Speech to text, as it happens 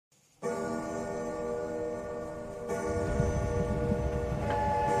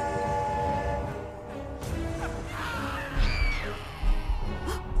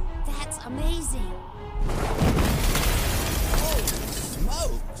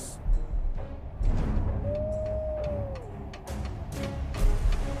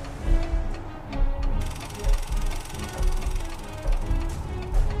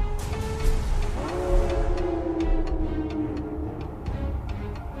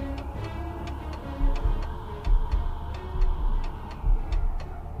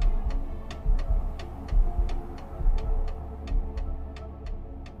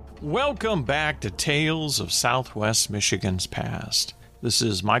Welcome back to Tales of Southwest Michigan's Past. This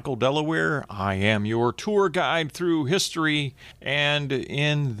is Michael Delaware. I am your tour guide through history, and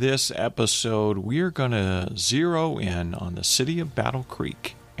in this episode, we're going to zero in on the city of Battle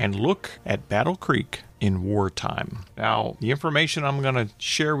Creek and look at Battle Creek in wartime. Now, the information I'm going to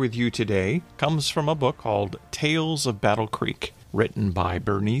share with you today comes from a book called Tales of Battle Creek, written by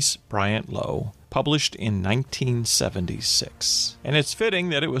Bernice Bryant Lowe, published in 1976. And it's fitting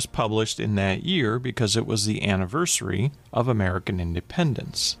that it was published in that year because it was the anniversary of American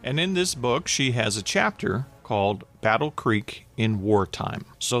independence. And in this book, she has a chapter called Battle Creek in Wartime.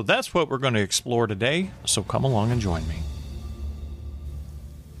 So that's what we're going to explore today, so come along and join me.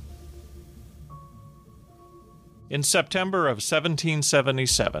 In September of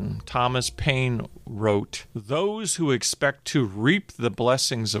 1777, Thomas Paine wrote, "Those who expect to reap the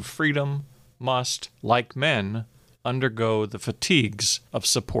blessings of freedom must, like men, undergo the fatigues of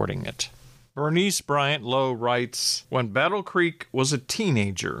supporting it." Bernice Bryant Lowe writes, "When Battle Creek was a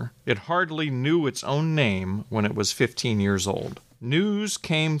teenager, it hardly knew its own name when it was 15 years old. News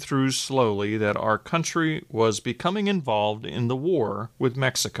came through slowly that our country was becoming involved in the war with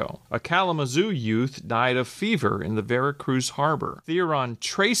Mexico. A Kalamazoo youth died of fever in the Veracruz harbor. Theron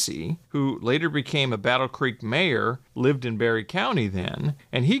Tracy, who later became a Battle Creek mayor, lived in Berry County then,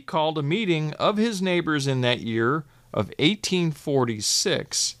 and he called a meeting of his neighbors in that year of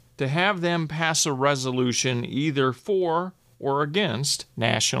 1846 to have them pass a resolution either for or against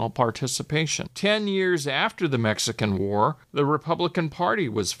national participation. 10 years after the Mexican War, the Republican Party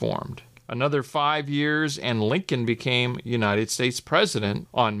was formed. Another 5 years, and Lincoln became United States President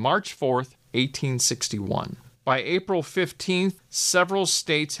on March 4th, 1861. By April 15th, several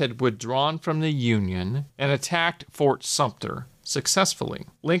states had withdrawn from the Union and attacked Fort Sumter successfully.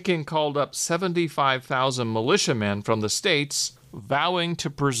 Lincoln called up 75,000 militiamen from the states, vowing to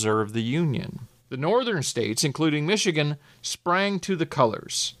preserve the Union. The northern states, including Michigan, sprang to the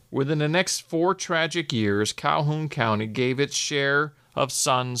colors. Within the next 4 tragic years, Calhoun County gave its share of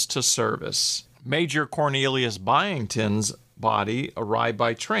sons to service. Major Cornelius Byington's body arrived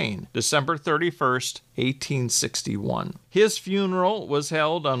by train, December 31st, 1861. His funeral was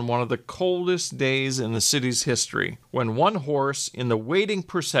held on one of the coldest days in the city's history, when one horse in the waiting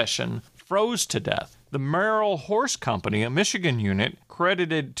procession froze to death. The Merrill Horse Company, a Michigan unit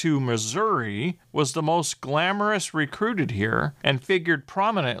credited to Missouri, was the most glamorous recruited here and figured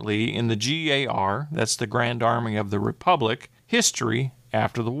prominently in the GAR, that's the Grand Army of the Republic, history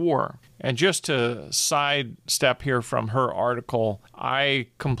after the war. And just to sidestep here from her article, I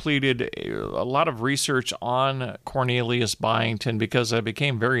completed a lot of research on Cornelius Byington because I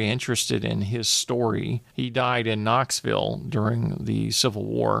became very interested in his story. He died in Knoxville during the Civil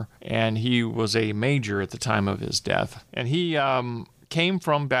War, and he was a major at the time of his death. And he came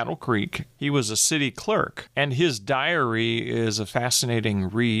from Battle Creek. He was a city clerk, and his diary is a fascinating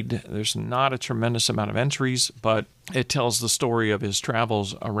read. There's not a tremendous amount of entries, but it tells the story of his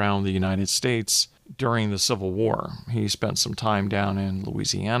travels around the United States during the Civil War. He spent some time down in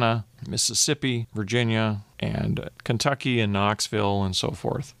Louisiana, Mississippi, Virginia, and Kentucky and Knoxville and so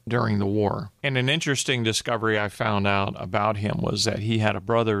forth during the war. And an interesting discovery I found out about him was that he had a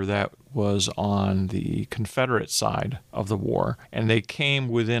brother that was on the Confederate side of the war, and they came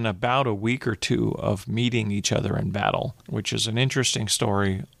within about a week or two of meeting each other in battle, which is an interesting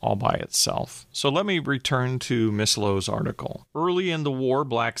story all by itself. So let me return to Miss Lowe's article. Early in the war,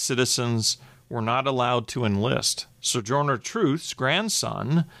 black citizens were not allowed to enlist. Sojourner Truth's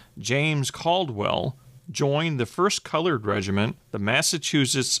grandson, James Caldwell, joined the 1st Colored Regiment, the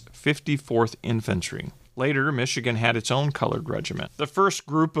Massachusetts 54th Infantry. Later, Michigan had its own colored regiment. The first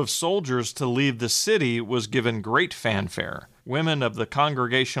group of soldiers to leave the city was given great fanfare. Women of the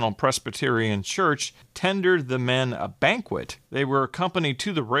Congregational Presbyterian Church tendered the men a banquet. They were accompanied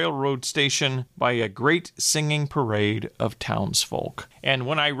to the railroad station by a great singing parade of townsfolk. And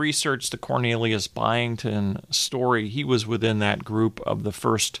when I researched the Cornelius Byington story, he was within that group of the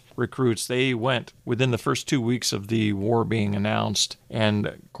first recruits. They went within the first 2 weeks of the war being announced,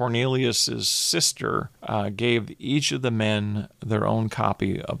 and Cornelius's sister gave each of the men their own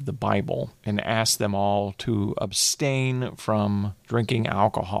copy of the Bible and asked them all to abstain from drinking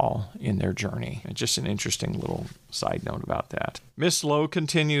alcohol in their journey. And just an interesting little side note about that. Miss Lowe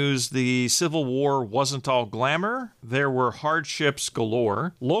continues, the Civil War wasn't all glamour. There were hardships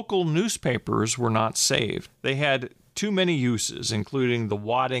galore. Local newspapers were not saved. They had too many uses, including the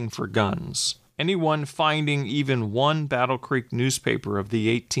wadding for guns. Anyone finding even one Battle Creek newspaper of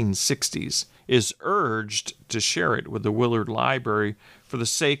the 1860s is urged to share it with the Willard Library for the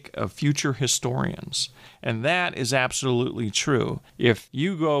sake of future historians. And that is absolutely true. If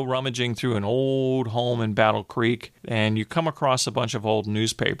you go rummaging through an old home in Battle Creek and you come across a bunch of old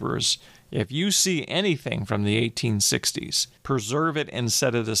newspapers, if you see anything from the 1860s, preserve it and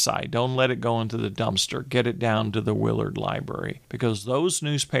set it aside. Don't let it go into the dumpster. Get it down to the Willard Library, because those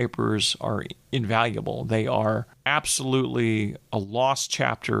newspapers are invaluable. They are absolutely a lost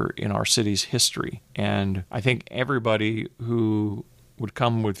chapter in our city's history. And I think everybody who would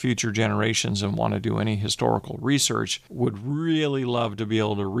come with future generations and want to do any historical research would really love to be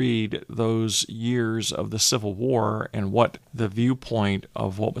able to read those years of the Civil War and what the viewpoint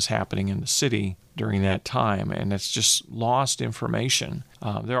of what was happening in the city during that time. And it's just lost information.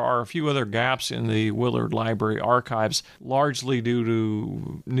 There are a few other gaps in the Willard Library archives, largely due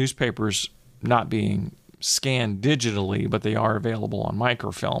to newspapers not being scanned digitally, but they are available on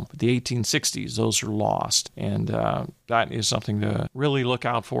microfilm. But the 1860s, those are lost. And that is something to really look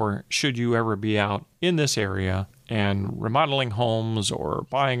out for should you ever be out in this area and remodeling homes or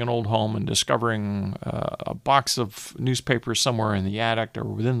buying an old home and discovering a box of newspapers somewhere in the attic or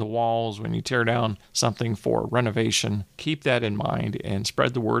within the walls when you tear down something for renovation. Keep that in mind and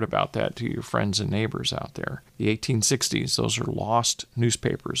spread the word about that to your friends and neighbors out there. The 1860s, those are lost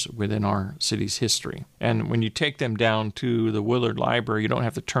newspapers within our city's history. And when you take them down to the Willard Library, you don't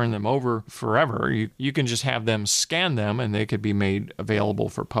have to turn them over forever. You can just have them scan them and they could be made available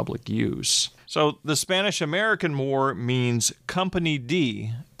for public use. So the Spanish-American War means Company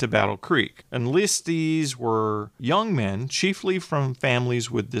D to Battle Creek. Enlistees were young men, chiefly from families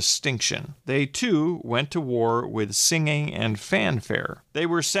with distinction. They, too, went to war with singing and fanfare. They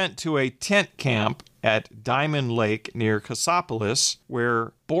were sent to a tent camp at Diamond Lake near Cassopolis,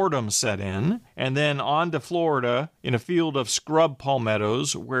 where boredom set in, and then on to Florida in a field of scrub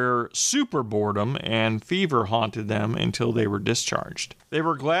palmettos where super boredom and fever haunted them until they were discharged. They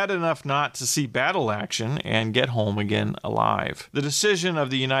were glad enough not to see battle action and get home again alive. The decision of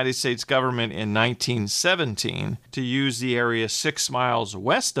the United States government in 1917 to use the area 6 miles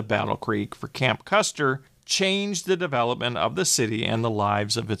west of Battle Creek for Camp Custer changed the development of the city and the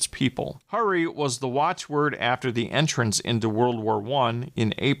lives of its people. Hurry was the watchword after the entrance into World War I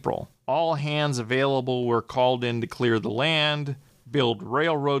in April. All hands available were called in to clear the land, build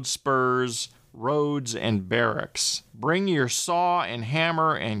railroad spurs, roads, and barracks. Bring your saw and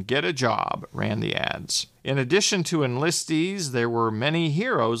hammer and get a job, ran the ads. In addition to enlistees, there were many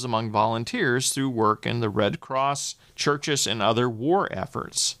heroes among volunteers through work in the Red Cross, churches, and other war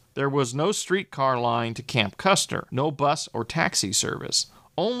efforts. There was no streetcar line to Camp Custer, no bus or taxi service.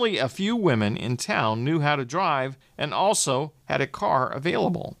 Only a few women in town knew how to drive and also had a car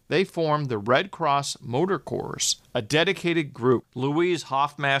available. They formed the Red Cross Motor Corps, a dedicated group. Louise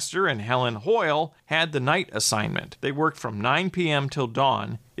Hoffmaster and Helen Hoyle had the night assignment. They worked from 9 p.m. till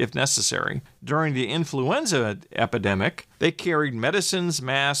dawn, if necessary. During the influenza epidemic, they carried medicines,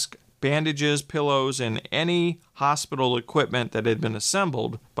 masks, bandages, pillows, and any hospital equipment that had been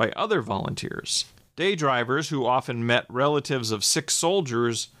assembled by other volunteers. Day drivers, who often met relatives of sick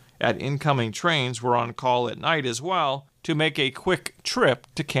soldiers at incoming trains, were on call at night as well to make a quick trip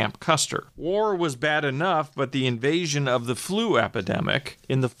to Camp Custer. War was bad enough, but the invasion of the flu epidemic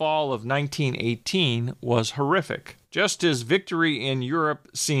in the fall of 1918 was horrific. Just as victory in Europe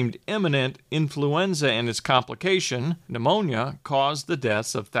seemed imminent, influenza and its complication, pneumonia, caused the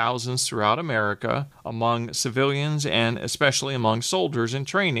deaths of thousands throughout America among civilians and especially among soldiers in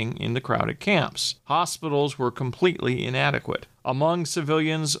training in the crowded camps. Hospitals were completely inadequate. Among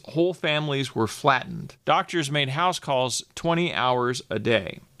civilians, whole families were flattened. Doctors made house calls 20 hours a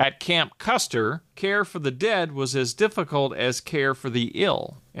day. At Camp Custer, care for the dead was as difficult as care for the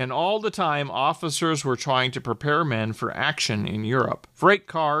ill. And all the time, officers were trying to prepare men for action in Europe. Freight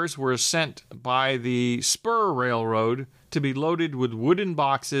cars were sent by the spur railroad to be loaded with wooden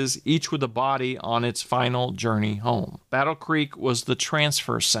boxes, each with a body on its final journey home. Battle Creek was the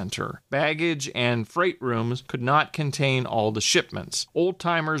transfer center. Baggage and freight rooms could not contain all the shipments.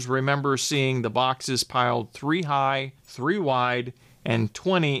 Old-timers remember seeing the boxes piled 3 high, 3 wide, and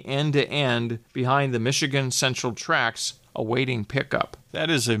 20 end-to-end behind the Michigan Central tracks awaiting pickup. That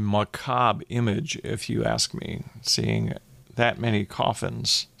is a macabre image, if you ask me, seeing that many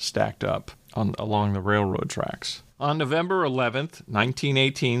coffins stacked up along the railroad tracks. On November 11th,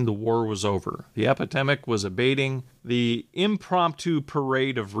 1918, the war was over. The epidemic was abating. The impromptu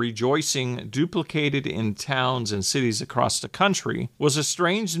parade of rejoicing duplicated in towns and cities across the country was a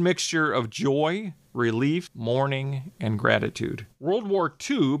strange mixture of joy, relief, mourning, and gratitude. World War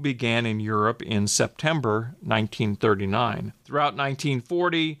II began in Europe in September 1939. Throughout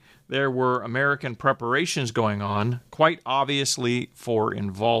 1940, there were American preparations going on, quite obviously for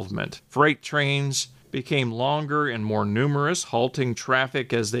involvement. Freight trains became longer and more numerous, halting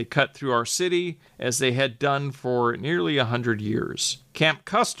traffic as they cut through our city, as they had done for nearly 100 years. Camp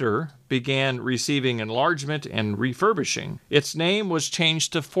Custer began receiving enlargement and refurbishing. Its name was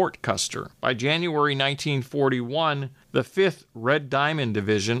changed to Fort Custer. By January 1941, the 5th Red Diamond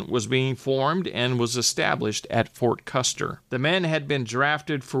Division was being formed and was established at Fort Custer. The men had been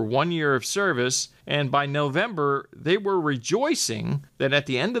drafted for 1 year of service, and by November, they were rejoicing that at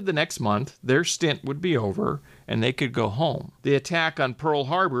the end of the next month, their stint would be over and they could go home. The attack on Pearl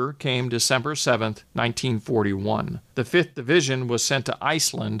Harbor came December 7th, 1941. The 5th Division was sent to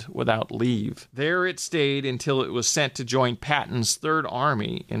Iceland without leave. There it stayed until it was sent to join Patton's 3rd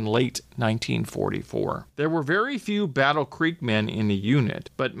Army in late 1944. There were very few Battle Creek men in the unit,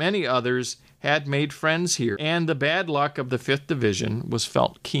 but many others had made friends here, and the bad luck of the 5th Division was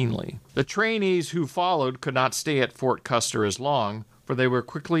felt keenly. The trainees who followed could not stay at Fort Custer as long, for they were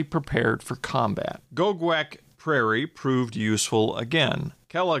quickly prepared for combat. Gogwek Prairie proved useful again.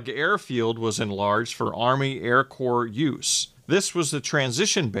 Kellogg Airfield was enlarged for Army Air Corps use. This was the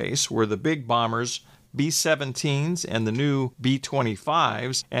transition base where the big bombers B-17s and the new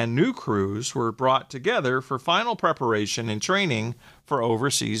B-25s and new crews were brought together for final preparation and training for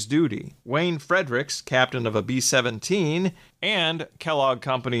overseas duty. Wayne Fredericks, captain of a B-17 and Kellogg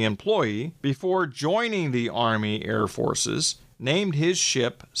Company employee, before joining the Army Air Forces, named his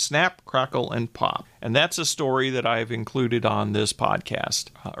ship Snap, Crackle, and Pop. And that's a story that I've included on this podcast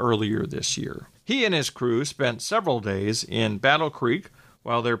earlier this year. He and his crew spent several days in Battle Creek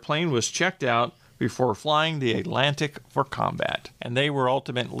while their plane was checked out before flying the Atlantic for combat. And they were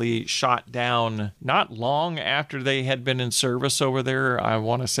ultimately shot down not long after they had been in service over there. I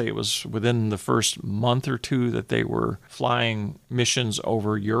want to say it was within the first month or two that they were flying missions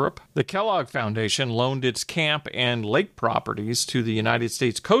over Europe. The Kellogg Foundation loaned its camp and lake properties to the United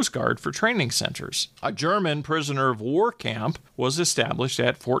States Coast Guard for training centers. A German prisoner of war camp was established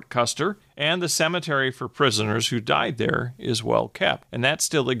at Fort Custer, and the cemetery for prisoners who died there is well kept, and that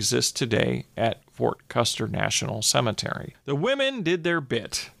still exists today at Fort Custer National Cemetery. The women did their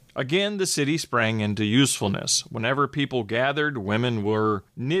bit. Again, the city sprang into usefulness. Whenever people gathered, women were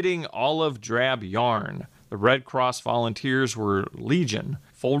knitting olive drab yarn. The Red Cross volunteers were legion,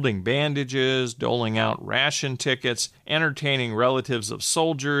 folding bandages, doling out ration tickets, entertaining relatives of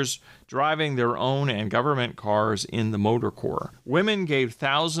soldiers, driving their own and government cars in the Motor Corps. Women gave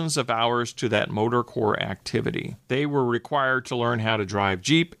thousands of hours to that Motor Corps activity. They were required to learn how to drive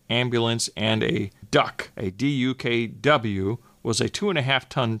Jeep, ambulance, and a duck. A DUKW was a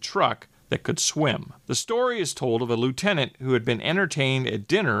 2.5-ton truck that could swim. The story is told of a lieutenant who had been entertained at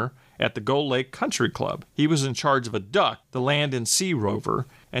dinner at the Gull Lake Country Club. He was in charge of a duck, the land and sea rover,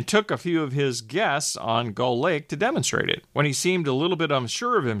 and took a few of his guests on Gull Lake to demonstrate it. When he seemed a little bit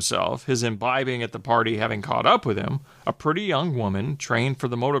unsure of himself, his imbibing at the party having caught up with him, a pretty young woman, trained for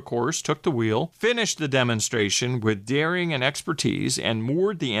the motor course, took the wheel, finished the demonstration with daring and expertise, and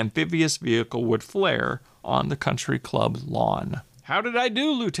moored the amphibious vehicle with flair on the country club lawn. "How did I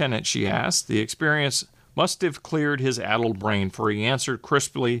do, Lieutenant?" she asked. The experience must have cleared his addled brain, for he answered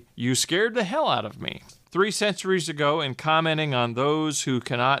crisply, "You scared the hell out of me." 3 centuries ago, in commenting on those who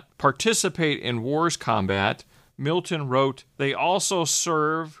cannot participate in war's combat, Milton wrote, "They also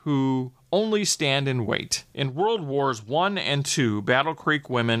serve who only stand and wait." In World Wars I and II, Battle Creek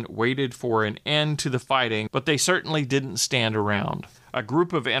women waited for an end to the fighting, but they certainly didn't stand around. A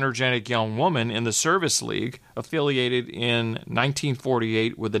group of energetic young women in the Service League, affiliated in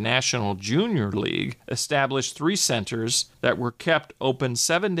 1948 with the National Junior League, established 3 centers that were kept open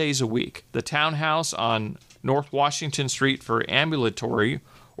 7 days a week. The townhouse on North Washington Street for ambulatory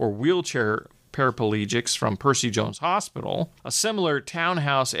or wheelchair paraplegics from Percy Jones Hospital, a similar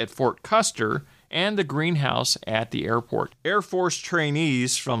townhouse at Fort Custer, and the greenhouse at the airport. Air Force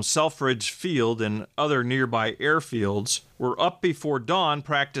trainees from Selfridge Field and other nearby airfields were up before dawn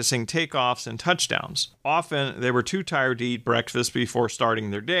practicing takeoffs and touchdowns. Often, they were too tired to eat breakfast before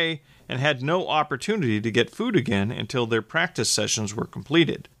starting their day and had no opportunity to get food again until their practice sessions were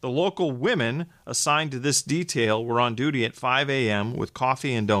completed. The local women assigned to this detail were on duty at 5 a.m. with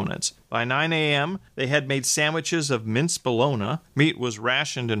coffee and donuts. By 9 a.m., they had made sandwiches of minced bologna, meat was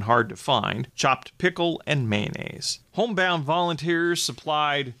rationed and hard to find, chopped pickle, and mayonnaise. Homebound volunteers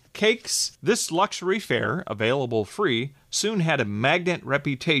supplied cakes. This luxury fare, available free, soon had a magnet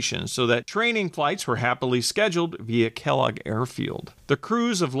reputation so that training flights were happily scheduled via Kellogg Airfield. The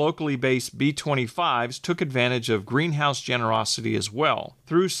crews of locally based B-25s took advantage of greenhouse generosity as well.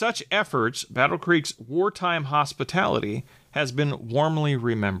 Through such efforts, Battle Creek's wartime hospitality has been warmly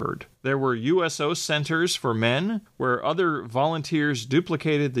remembered. There were USO centers for men where other volunteers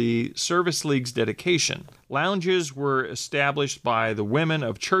duplicated the Service League's dedication. Lounges were established by the women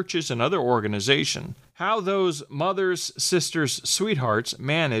of churches and other organizations. How those mothers, sisters, sweethearts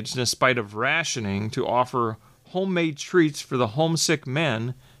managed, in spite of rationing, to offer homemade treats for the homesick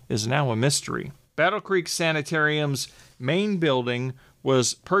men is now a mystery. Battle Creek Sanitarium's main building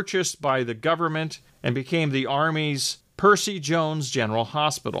was purchased by the government and became the Army's Percy Jones General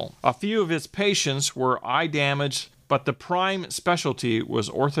Hospital. A few of its patients were eye damaged, but the prime specialty was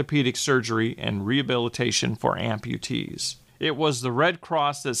orthopedic surgery and rehabilitation for amputees. It was the Red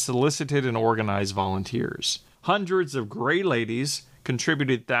Cross that solicited and organized volunteers. Hundreds of gray ladies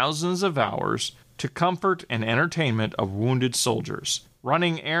contributed thousands of hours to comfort and entertainment of wounded soldiers,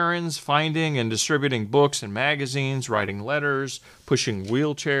 running errands, finding and distributing books and magazines, writing letters, pushing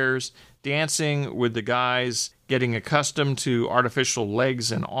wheelchairs, dancing with the guys, getting accustomed to artificial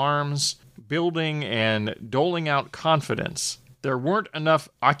legs and arms, building and doling out confidence. There weren't enough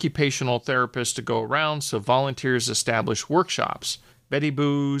occupational therapists to go around, so volunteers established workshops. Betty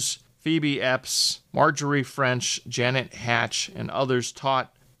Boos, Phoebe Epps, Marjorie French, Janet Hatch, and others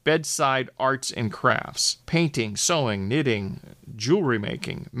taught bedside arts and crafts, painting, sewing, knitting, jewelry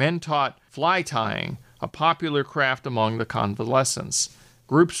making. Men taught fly tying, a popular craft among the convalescents.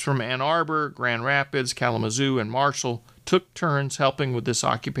 Groups from Ann Arbor, Grand Rapids, Kalamazoo, and Marshall took turns helping with this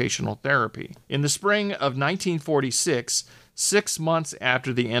occupational therapy. In the spring of 1946, 6 months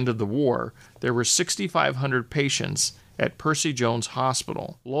after the end of the war, there were 6,500 patients at Percy Jones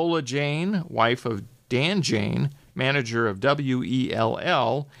Hospital. Lola Jane, wife of Dan Jane, manager of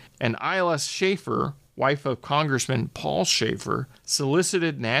WELL, and Isla Schaefer, wife of Congressman Paul Schaefer,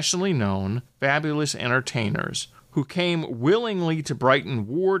 solicited nationally known, fabulous entertainers who came willingly to brighten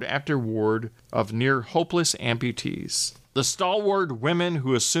ward after ward of near-hopeless amputees. The stalwart women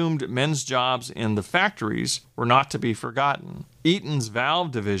who assumed men's jobs in the factories were not to be forgotten. Eaton's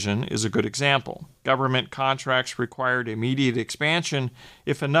valve division is a good example. Government contracts required immediate expansion.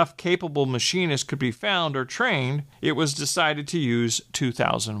 If enough capable machinists could be found or trained, it was decided to use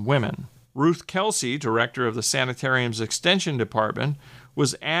 2,000 women. Ruth Kelsey, director of the Sanitarium's Extension Department,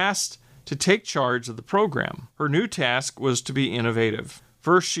 was asked to take charge of the program. Her new task was to be innovative.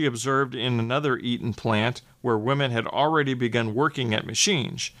 First, she observed in another Eaton plant where women had already begun working at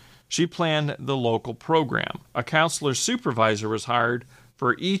machines. She planned the local program. A counselor supervisor was hired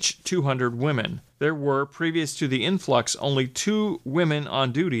for each 200 women. There were, previous to the influx, only 2 women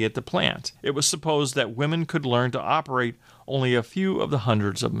on duty at the plant. It was supposed that women could learn to operate only a few of the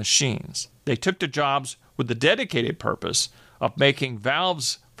hundreds of machines. They took to jobs with the dedicated purpose of making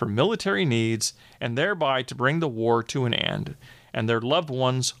valves for military needs and thereby to bring the war to an end and their loved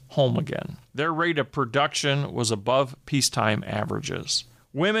ones home again. Their rate of production was above peacetime averages.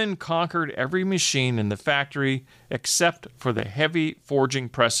 Women conquered every machine in the factory except for the heavy forging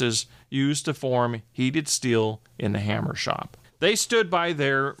presses used to form heated steel in the hammer shop. They stood by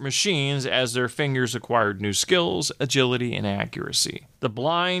their machines as their fingers acquired new skills, agility, and accuracy. The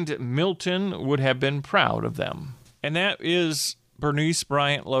blind Milton would have been proud of them. And that is Bernice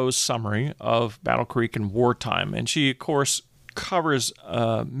Bryant Lowe's summary of Battle Creek in wartime. And she, of course, covers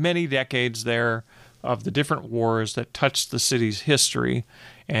many decades there of the different wars that touched the city's history.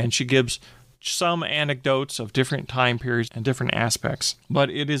 And she gives some anecdotes of different time periods and different aspects. But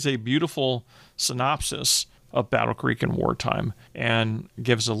it is a beautiful synopsis of Battle Creek in wartime and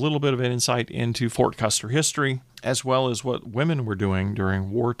gives a little bit of an insight into Fort Custer history as well as what women were doing during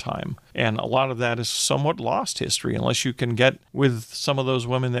wartime. And a lot of that is somewhat lost history unless you can get with some of those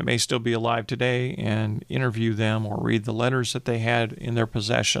women that may still be alive today and interview them or read the letters that they had in their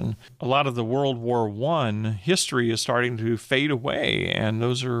possession. A lot of the World War I history is starting to fade away, and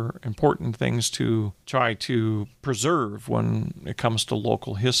those are important things to try to preserve when it comes to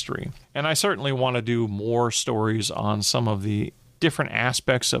local history. And I certainly want to do more stories on some of the different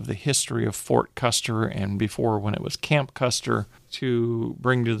aspects of the history of Fort Custer and before when it was Camp Custer to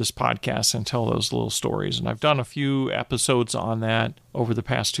bring to this podcast and tell those little stories. And I've done a few episodes on that over the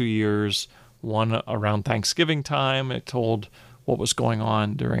past 2 years. One around Thanksgiving time. It told what was going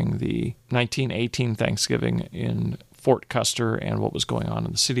on during the 1918 Thanksgiving in Fort Custer and what was going on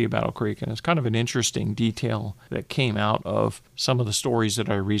in the city of Battle Creek. And it's kind of an interesting detail that came out of some of the stories that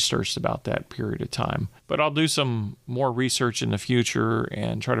I researched about that period of time. But I'll do some more research in the future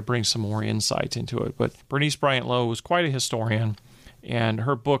and try to bring some more insight into it. But Bernice Bryant Lowe was quite a historian, and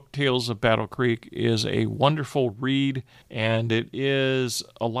her book, Tales of Battle Creek, is a wonderful read, and it is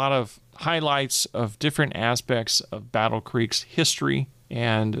a lot of highlights of different aspects of Battle Creek's history,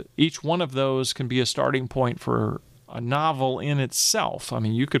 and each one of those can be a starting point for a novel in itself. I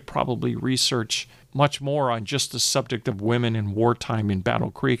mean, you could probably research much more on just the subject of women in wartime in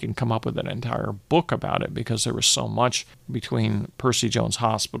Battle Creek and come up with an entire book about it, because there was so much between Percy Jones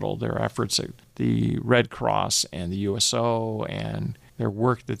Hospital, their efforts at the Red Cross and the USO, and their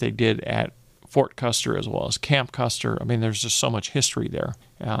work that they did at Fort Custer as well as Camp Custer. I mean, there's just so much history there.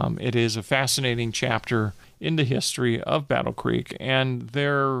 It is a fascinating chapter in the history of Battle Creek, and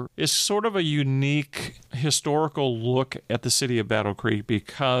there is sort of a unique historical look at the city of Battle Creek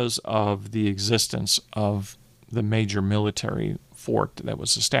because of the existence of the major military fort that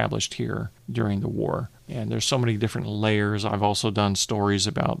was established here during the war. And there's so many different layers. I've also done stories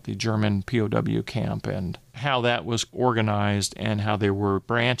about the German POW camp and how that was organized and how there were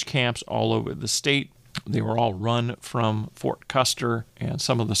branch camps all over the state. They were all run from Fort Custer, and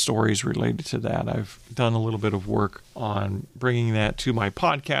some of the stories related to that. I've done a little bit of work on bringing that to my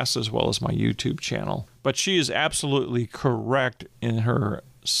podcast as well as my YouTube channel. But she is absolutely correct in her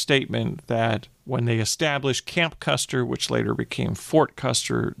statement that when they established Camp Custer, which later became Fort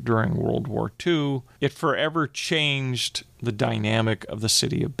Custer during World War II, it forever changed the dynamic of the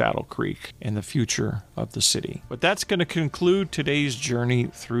city of Battle Creek and the future of the city. But that's going to conclude today's journey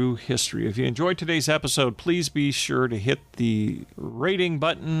through history. If you enjoyed today's episode, please be sure to hit the rating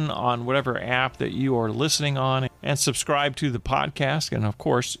button on whatever app that you are listening on and subscribe to the podcast, and of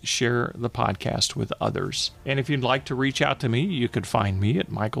course, share the podcast with others. And if you'd like to reach out to me, you could find me at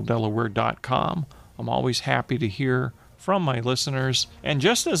michaeldelaware.com. I'm always happy to hear from my listeners. And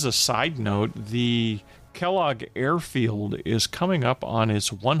just as a side note, the Kellogg Airfield is coming up on its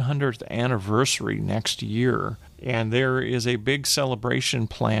 100th anniversary next year, and there is a big celebration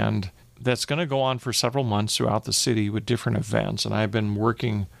planned that's going to go on for several months throughout the city with different events. And I've been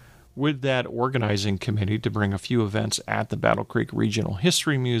working with that organizing committee to bring a few events at the Battle Creek Regional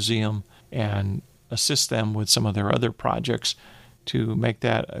History Museum and assist them with some of their other projects to make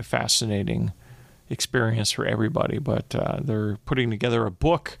that a fascinating experience for everybody. But they're putting together a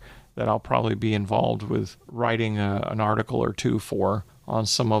book that I'll probably be involved with writing an article or two for on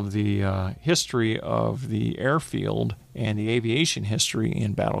some of the history of the airfield and the aviation history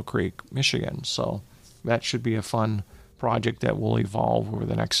in Battle Creek, Michigan. So that should be a fun project that will evolve over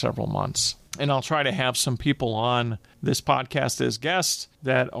the next several months. And I'll try to have some people on this podcast as guests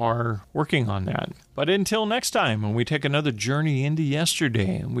that are working on that. But until next time, when we take another journey into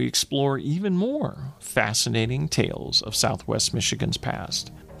yesterday and we explore even more fascinating tales of Southwest Michigan's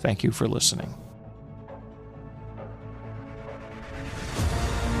past. Thank you for listening.